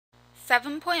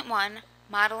7.1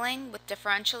 Modeling with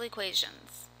Differential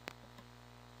Equations.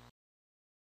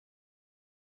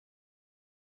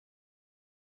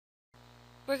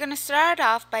 We're going to start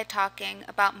off by talking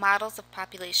about models of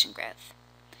population growth.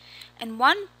 And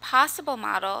one possible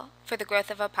model for the growth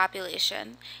of a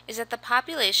population is that the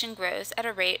population grows at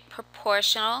a rate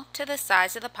proportional to the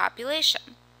size of the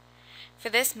population. For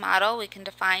this model, we can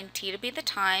define t to be the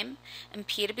time and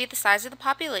p to be the size of the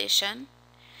population,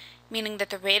 meaning that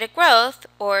the rate of growth,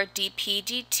 or dp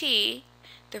dt,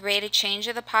 the rate of change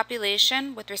of the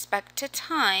population with respect to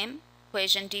time,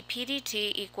 equation dp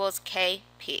dt equals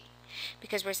kp,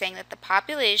 because we're saying that the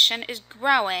population is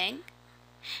growing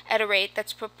at a rate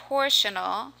that's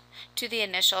proportional to the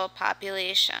initial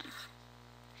population,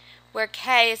 where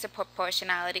k is a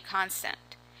proportionality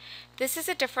constant. This is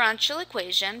a differential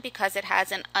equation because it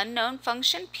has an unknown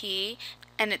function p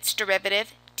and its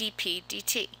derivative dp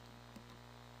dt.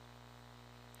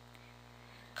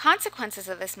 Consequences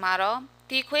of this model: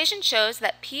 the equation shows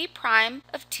that p prime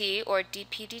of t, or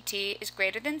dp dt, is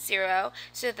greater than 0,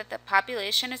 so that the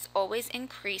population is always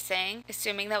increasing,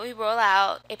 assuming that we rule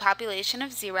out a population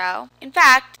of 0. In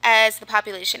fact, as the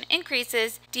population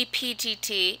increases, dp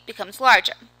dt becomes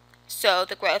larger, so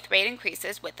the growth rate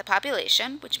increases with the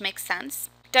population, which makes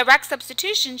sense. Direct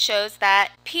substitution shows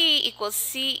that p equals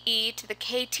ce to the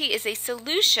kt is a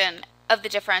solution of the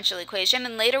differential equation,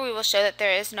 and later we will show that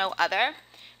there is no other.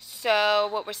 So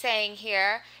what we're saying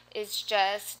here is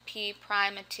just p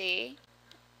prime of t,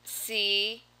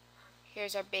 c,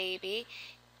 here's our baby,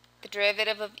 the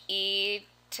derivative of e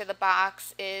to the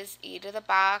box is e to the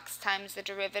box times the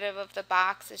derivative of the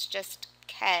box is just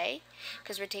k,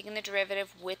 because we're taking the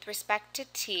derivative with respect to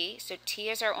t, so t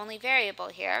is our only variable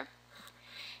here.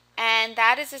 And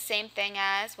that is the same thing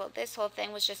as, well, this whole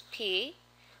thing was just p,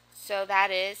 so that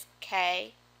is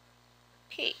kp.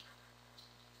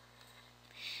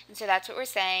 And so that's what we're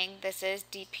saying. This is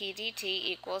dp dt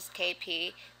equals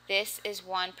kp. This is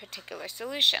one particular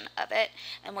solution of it,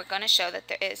 and we're going to show that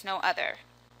there is no other.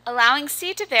 Allowing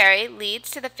c to vary leads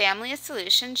to the family of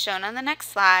solutions shown on the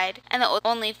next slide, and the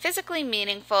only physically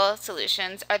meaningful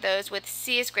solutions are those with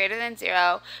c is greater than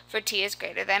 0 for t is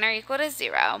greater than or equal to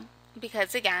 0,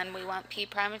 because again we want p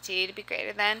prime of t to be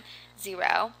greater than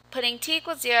 0. Putting t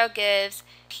equals 0 gives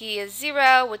p is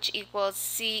 0, which equals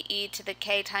ce to the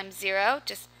k times 0,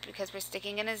 just because we're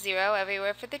sticking in a 0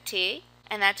 everywhere for the t,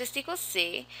 and that just equals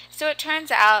c. So it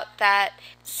turns out that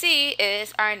c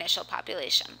is our initial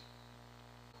population.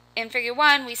 In figure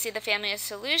 1, we see the family of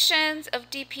solutions of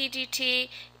dp dt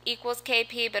equals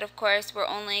kp, but of course we're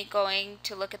only going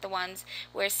to look at the ones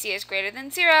where c is greater than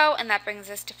 0, and that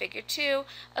brings us to figure 2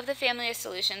 of the family of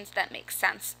solutions that makes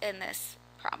sense in this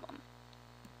problem.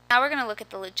 Now we're going to look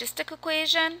at the logistic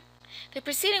equation. The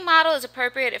preceding model is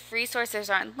appropriate if resources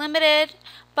are unlimited,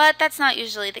 but that's not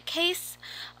usually the case.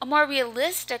 A more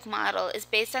realistic model is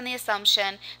based on the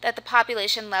assumption that the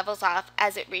population levels off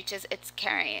as it reaches its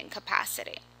carrying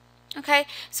capacity. Okay,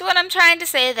 so what I'm trying to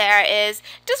say there is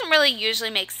it doesn't really usually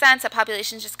make sense that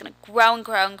population is just going to grow and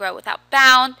grow and grow without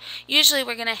bound. Usually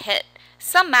we're going to hit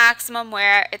some maximum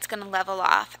where it's going to level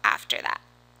off after that.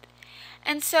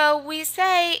 And so we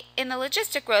say in the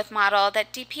logistic growth model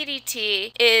that dp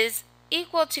dt is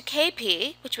equal to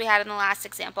kp, which we had in the last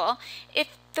example,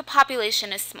 if the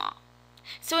population is small.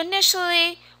 So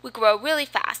initially we grow really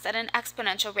fast at an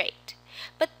exponential rate,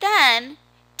 but then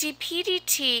dp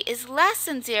dt is less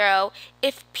than 0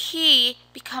 if p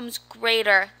becomes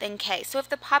greater than k. So if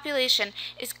the population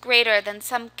is greater than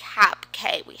some cap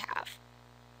k we have.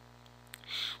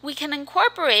 We can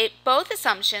incorporate both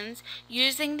assumptions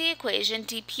using the equation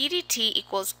dp dt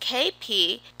equals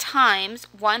kp times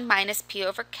 1 minus p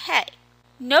over k.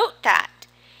 Note that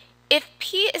if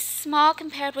p is small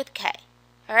compared with k,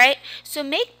 alright, so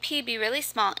make p be really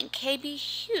small and k be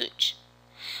huge.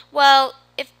 Well,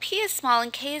 if p is small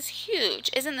and k is huge,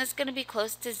 isn't this going to be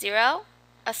close to 0?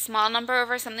 A small number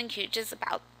over something huge is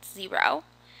about 0.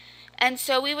 And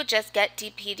so we would just get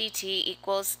dp dt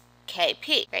equals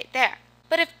kp right there.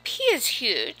 But if p is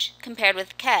huge compared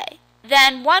with k,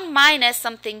 then 1 minus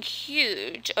something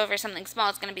huge over something small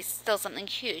is going to be still something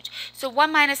huge. So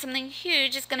 1 minus something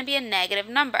huge is going to be a negative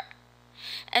number.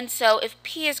 And so if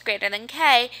p is greater than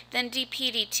k, then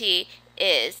dp dt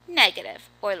is negative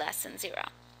or less than 0.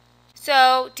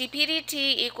 So dp dt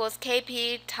equals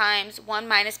kp times 1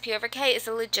 minus p over k is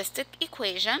a logistic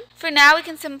equation. For now, we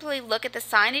can simply look at the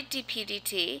sign of dp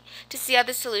dt to see how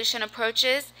the solution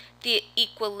approaches the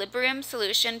equilibrium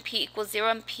solution p equals 0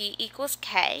 and p equals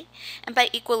k. And by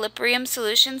equilibrium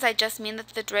solutions, I just mean that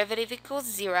the derivative equals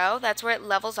 0. That's where it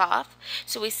levels off.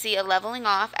 So we see a leveling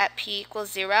off at p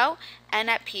equals 0 and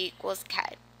at p equals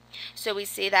k. So we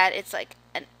see that it's like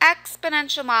an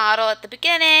exponential model at the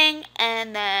beginning,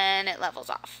 and then it levels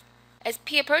off. As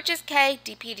p approaches k,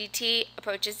 dp dt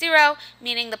approaches 0,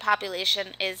 meaning the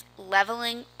population is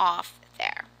leveling off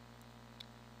there.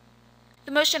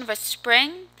 The motion of a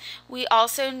spring, we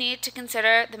also need to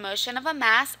consider the motion of a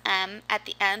mass m at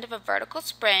the end of a vertical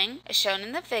spring, as shown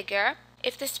in the figure.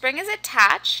 If the spring is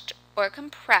attached or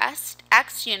compressed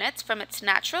x units from its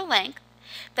natural length,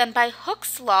 then by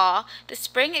Hooke's law, the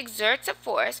spring exerts a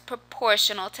force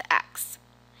proportional to x.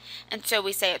 And so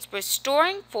we say its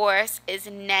restoring force is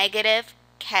negative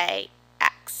kx.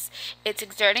 It's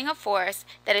exerting a force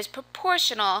that is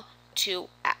proportional to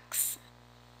x.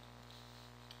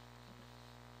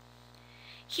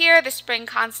 Here, the spring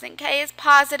constant k is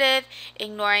positive,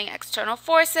 ignoring external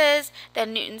forces.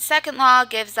 Then Newton's second law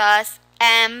gives us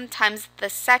m times the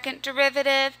second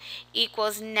derivative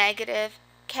equals negative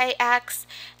kx,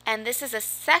 and this is a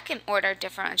second order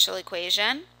differential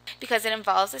equation because it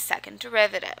involves a second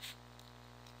derivative.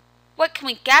 What can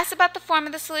we guess about the form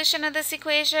of the solution of this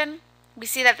equation? We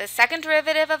see that the second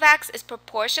derivative of x is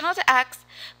proportional to x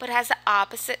but has the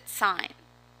opposite sign.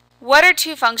 What are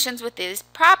two functions with these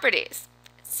properties?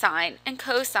 Sine and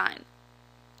cosine.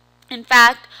 In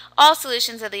fact, all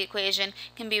solutions of the equation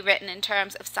can be written in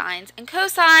terms of sines and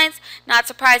cosines. Not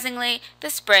surprisingly, the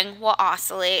spring will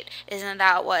oscillate. Isn't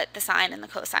that what the sine and the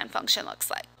cosine function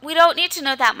looks like? We don't need to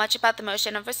know that much about the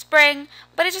motion of a spring,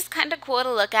 but it's just kind of cool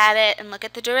to look at it and look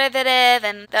at the derivative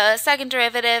and the second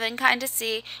derivative and kind of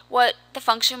see what the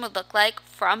function would look like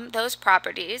from those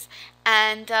properties.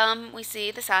 And we see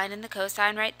the sine and the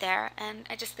cosine right there, and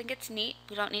I just think it's neat.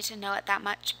 We don't need to know it that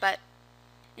much, but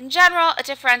in general, a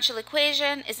differential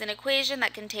equation is an equation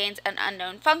that contains an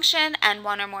unknown function and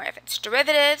one or more of its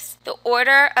derivatives. The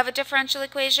order of a differential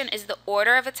equation is the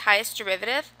order of its highest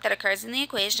derivative that occurs in the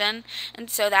equation, and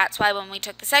so that's why when we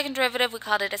took the second derivative, we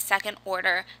called it a second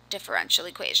order differential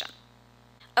equation.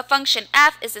 A function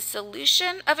f is a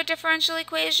solution of a differential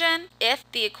equation if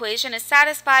the equation is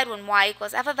satisfied when y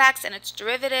equals f of x and its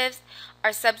derivatives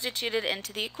are substituted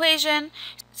into the equation.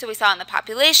 So we saw in the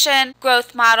population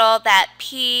growth model that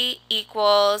p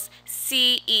equals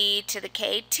ce to the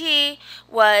kt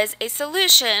was a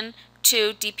solution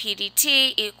to dp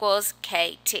dt equals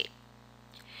kt.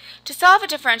 To solve a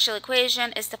differential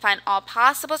equation is to find all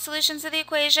possible solutions of the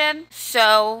equation.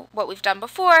 So what we've done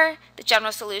before, the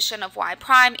general solution of y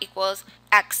prime equals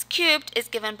x cubed is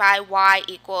given by y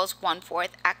equals 1/4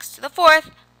 x to the 4th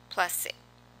plus c.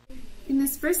 In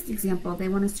this first example, they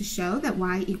want us to show that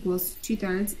y equals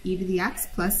 2/3 e to the x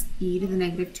plus e to the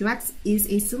negative 2x is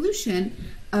a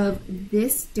solution of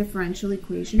this differential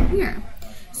equation here.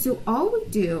 So all we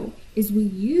do is we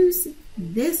use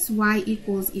this y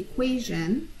equals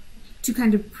equation to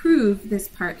kind of prove this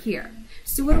part here.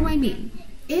 So what do I mean?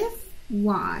 If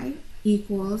y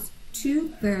equals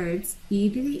 2/3 e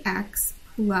to the x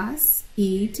plus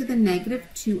e to the negative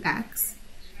 2x,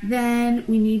 then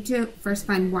we need to first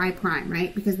find y prime,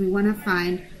 right? Because we want to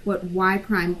find what y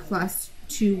prime plus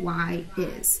 2y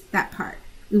is, that part.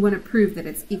 We want to prove that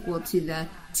it's equal to the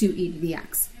 2e to the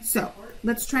x. So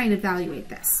let's try and evaluate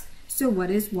this. So what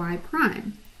is y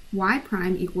prime? Y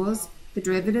prime equals the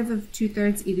derivative of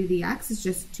 2/3 e to the x is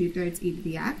just 2/3 e to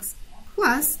the x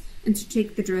plus, and to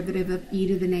take the derivative of e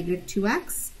to the negative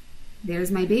 2x, there's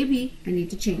my baby, I need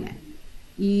to chain it.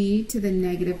 E to the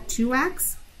negative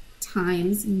 2x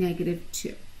times negative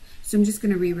 2. So I'm just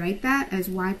going to rewrite that as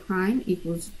y prime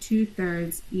equals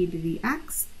 2/3 e to the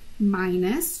x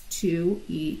minus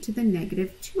 2e to the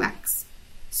negative 2x.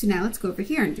 So now let's go over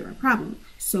here and do our problem.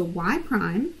 So y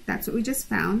prime, that's what we just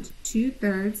found,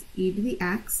 2/3 e to the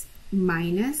x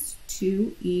minus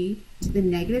 2e to the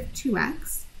negative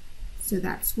 2x. So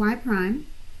that's y prime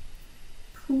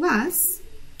plus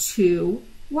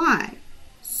 2y.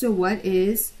 So what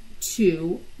is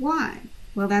 2y?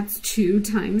 Well, that's 2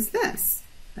 times this.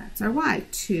 That's our y.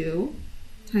 2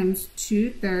 times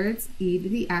 2/3 e to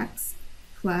the x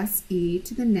plus e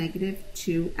to the negative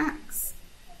 2x.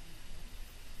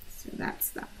 So that's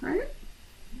that part.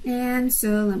 And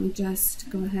so let me just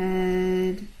go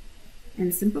ahead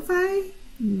and simplify.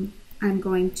 I'm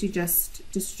going to just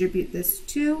distribute this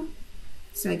 2.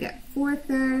 So I get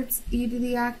 4/3 e to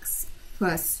the x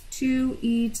plus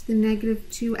 2e to the negative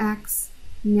 2x.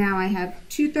 Now I have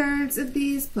 2/3 of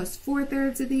these plus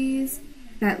 4/3 of these.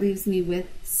 That leaves me with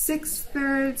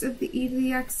 6/3 of the e to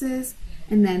the x's,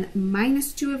 and then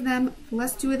minus 2 of them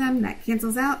plus 2 of them. That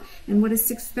cancels out. And what is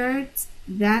 6/3?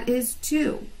 That is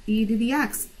 2 e to the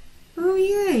x. Oh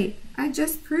yay, I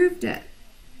just proved it.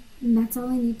 And that's all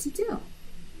I need to do.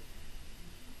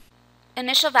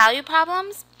 Initial value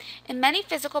problems. In many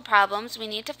physical problems, we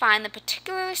need to find the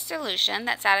particular solution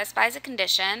that satisfies a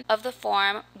condition of the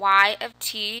form y of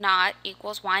t naught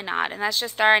equals y naught, and that's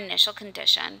just our initial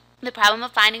condition. The problem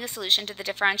of finding a solution to the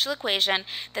differential equation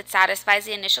that satisfies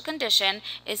the initial condition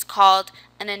is called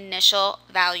an initial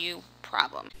value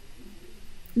problem.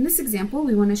 In this example,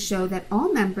 we want to show that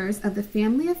all members of the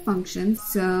family of functions,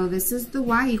 so this is the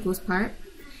y equals part,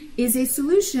 is a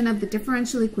solution of the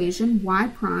differential equation y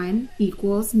prime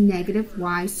equals negative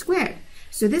y squared.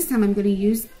 So this time I'm going to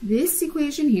use this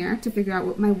equation here to figure out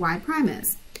what my y prime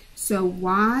is. So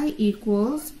y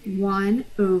equals 1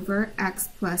 over x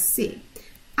plus c.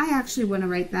 I actually want to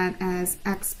write that as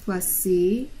x plus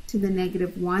c to the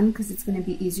negative 1 because it's going to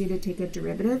be easier to take a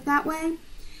derivative that way.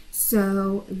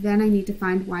 So then I need to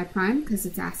find y prime because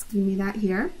it's asking me that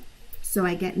here. So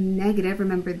I get negative,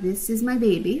 remember this is my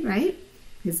baby, right?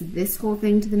 Because this whole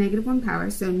thing to the negative 1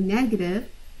 power. So negative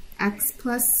x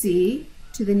plus c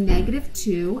to the negative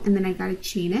 2, and then I got to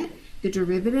chain it. The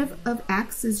derivative of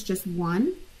x is just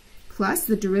 1, plus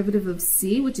the derivative of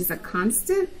c, which is a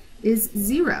constant, is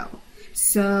 0.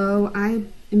 So I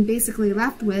am basically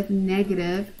left with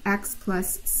negative x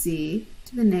plus c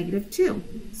to the negative 2.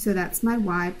 So that's my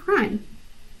y prime.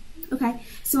 Okay,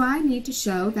 so I need to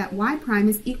show that y prime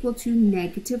is equal to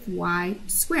negative y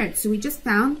squared. So we just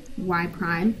found y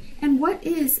prime. And what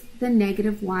is the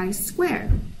negative y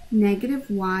squared? Negative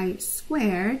y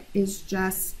squared is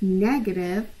just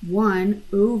negative 1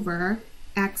 over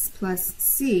x plus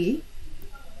c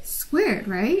squared,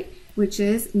 right? Which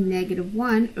is negative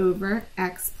 1 over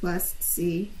x plus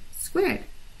c squared.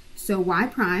 So y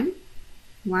prime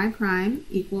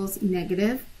equals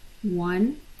negative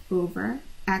 1 over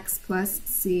x plus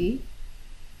c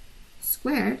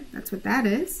squared, that's what that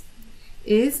is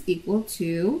equal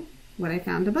to what I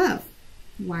found above,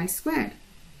 y squared.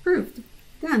 Proved.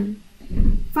 Done.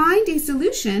 Find a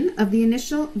solution of the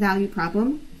initial value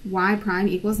problem, y prime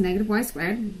equals negative y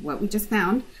squared, what we just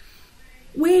found,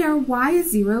 where y is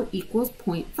 0 equals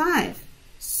 0.5.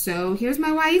 So here's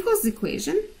my y equals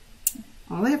equation.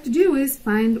 All I have to do is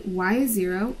find y is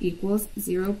 0 equals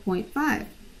 0.5.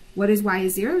 What is y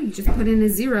is 0? You just put in a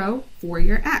 0 for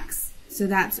your x. So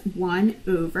that's 1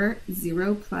 over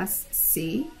 0 plus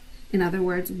c. In other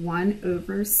words, 1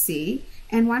 over c.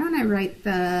 And why don't I write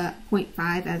the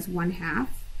 0.5 as 1/2?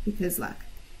 Because look,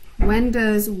 when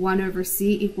does 1 over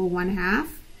c equal 1/2?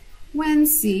 When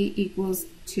c equals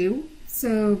 2.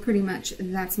 So pretty much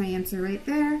that's my answer right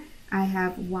there. I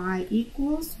have y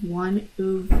equals 1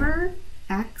 over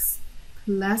x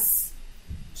plus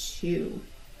 2.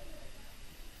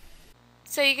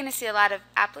 So you're going to see a lot of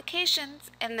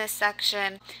applications in this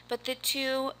section, but the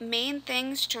two main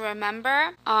things to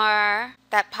remember are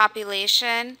that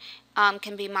population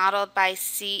can be modeled by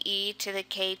CE to the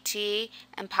KT,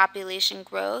 and population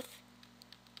growth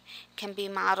can be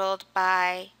modeled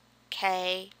by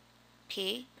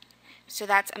KP. So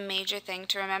that's a major thing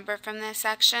to remember from this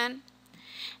section.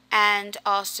 And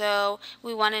also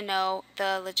we want to know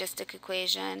the logistic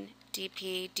equation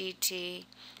dp dt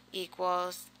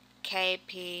equals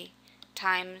Kp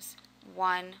times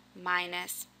 1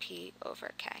 minus P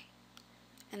over K.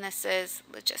 And this is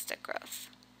logistic growth.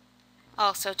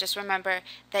 Also, just remember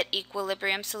that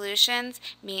equilibrium solutions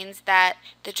means that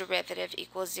the derivative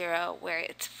equals 0 where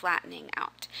it's flattening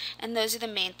out. And those are the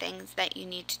main things that you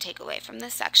need to take away from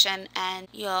this section, and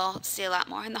you'll see a lot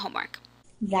more in the homework.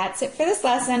 That's it for this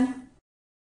lesson.